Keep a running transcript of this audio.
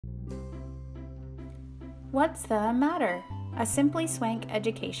What's the matter? A Simply Swank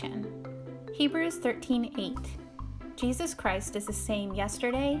Education. Hebrews 13:8. Jesus Christ is the same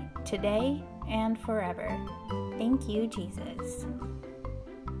yesterday, today, and forever. Thank you, Jesus.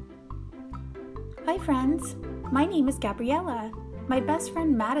 Hi friends, my name is Gabriella. My best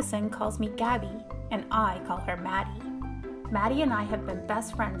friend Madison calls me Gabby, and I call her Maddie. Maddie and I have been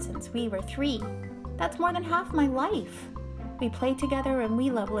best friends since we were 3. That's more than half my life. We play together and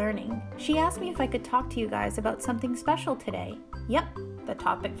we love learning. She asked me if I could talk to you guys about something special today. Yep, the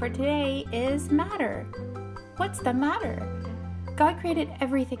topic for today is matter. What's the matter? God created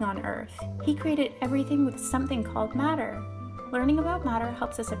everything on earth. He created everything with something called matter. Learning about matter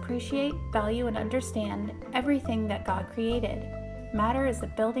helps us appreciate, value, and understand everything that God created. Matter is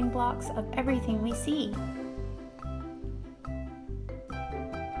the building blocks of everything we see.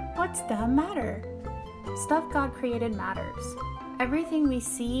 What's the matter? Stuff God created matters. Everything we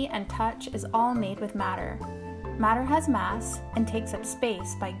see and touch is all made with matter. Matter has mass and takes up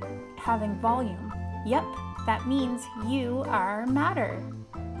space by having volume. Yep, that means you are matter.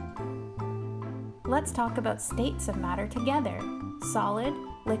 Let's talk about states of matter together: solid,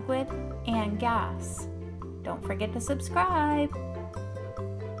 liquid, and gas. Don't forget to subscribe.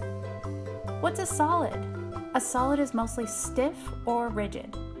 What's a solid? A solid is mostly stiff or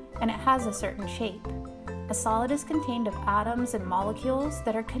rigid, and it has a certain shape. A solid is contained of atoms and molecules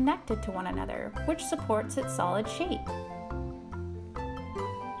that are connected to one another, which supports its solid shape.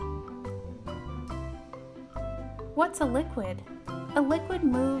 What's a liquid? A liquid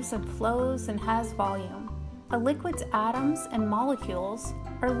moves and flows and has volume. A liquid's atoms and molecules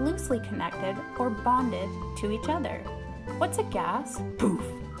are loosely connected or bonded to each other. What's a gas? Poof!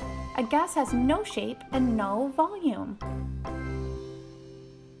 A gas has no shape and no volume.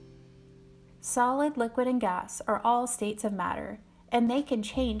 Solid, liquid, and gas are all states of matter, and they can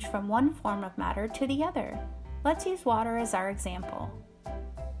change from one form of matter to the other. Let's use water as our example.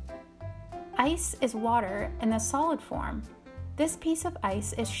 Ice is water in the solid form. This piece of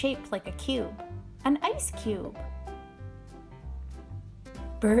ice is shaped like a cube, an ice cube.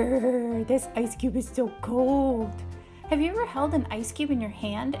 Brrr, this ice cube is so cold. Have you ever held an ice cube in your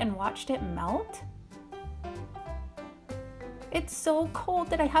hand and watched it melt? It's so cold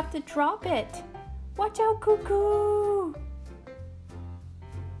that I have to drop it. Watch out, cuckoo!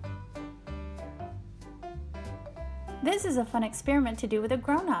 This is a fun experiment to do with a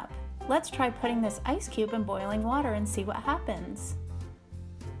grown-up. Let's try putting this ice cube in boiling water and see what happens.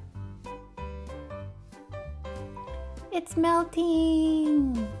 It's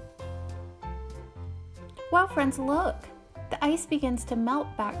melting! Well, friends, look! The ice begins to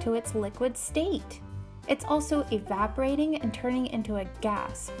melt back to its liquid state. It's also evaporating and turning into a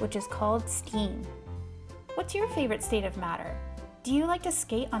gas, which is called steam. What's your favorite state of matter? Do you like to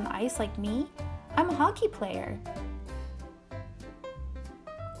skate on ice like me? I'm a hockey player.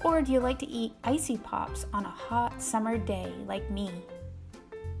 Or do you like to eat icy pops on a hot summer day like me?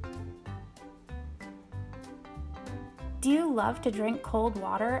 Do you love to drink cold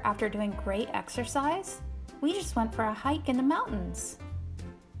water after doing great exercise? We just went for a hike in the mountains.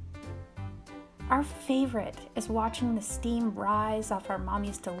 Our favorite is watching the steam rise off our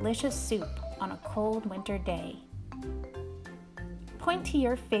mommy's delicious soup on a cold winter day. Point to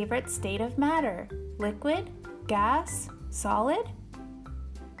your favorite state of matter: liquid, gas, solid?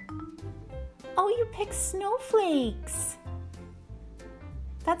 Oh, you picked snowflakes!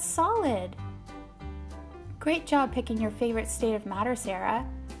 That's solid. Great job picking your favorite state of matter, Sarah.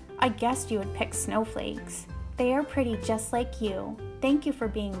 I guessed you would pick snowflakes. They are pretty just like you. Thank you for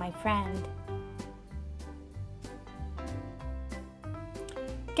being my friend.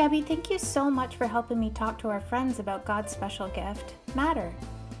 Gabby, thank you so much for helping me talk to our friends about God's special gift, matter.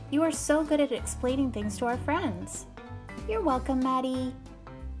 You are so good at explaining things to our friends. You're welcome, Maddie.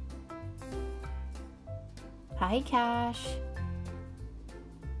 Hi, Cash.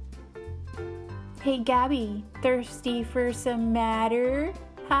 Hey, Gabby, thirsty for some matter?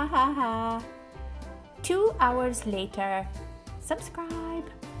 Ha ha ha. 2 hours later. Subscribe.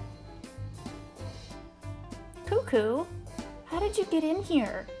 Cuckoo. How did you get in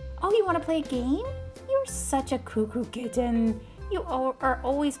here? Oh, you want to play a game? You're such a cuckoo kitten. You are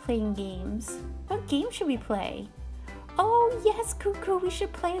always playing games. What game should we play? Oh, yes, Cuckoo, we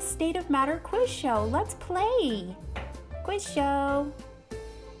should play a State of Matter quiz show. Let's play. Quiz show.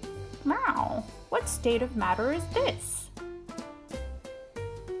 Meow. What state of matter is this?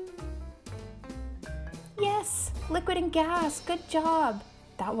 Yes, liquid and gas. Good job.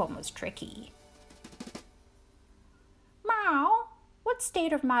 That one was tricky. Meow. What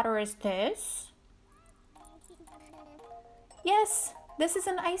state of matter is this? Yes, this is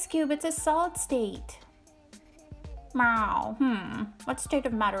an ice cube. It's a solid state. Meow. What state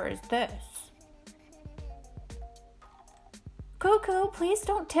of matter is this? Cuckoo, please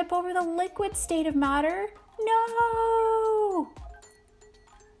don't tip over the liquid state of matter. No!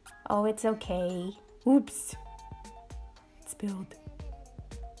 Oh, it's okay. Oops. It spilled.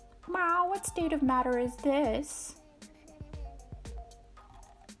 Meow, what state of matter is this?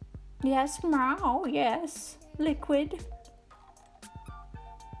 Yes, meow, yes. Liquid.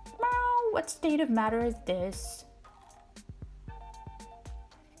 Meow, what state of matter is this?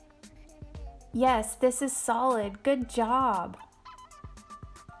 Yes, this is solid. Good job.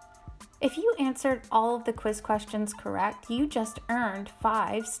 If you answered all of the quiz questions correct, you just earned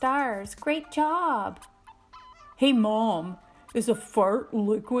 5 stars. Great job. Hey, Mom, is a fart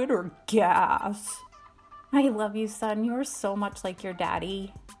liquid or gas? I love you, son. You're so much like your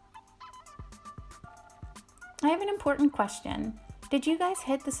daddy. I have an important question. Did you guys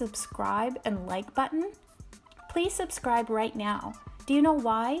hit the subscribe and like button? Please subscribe right now. Do you know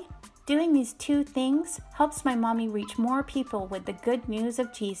why? Doing these 2 things helps my mommy reach more people with the good news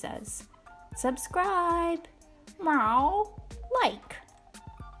of Jesus. Subscribe, meow, like.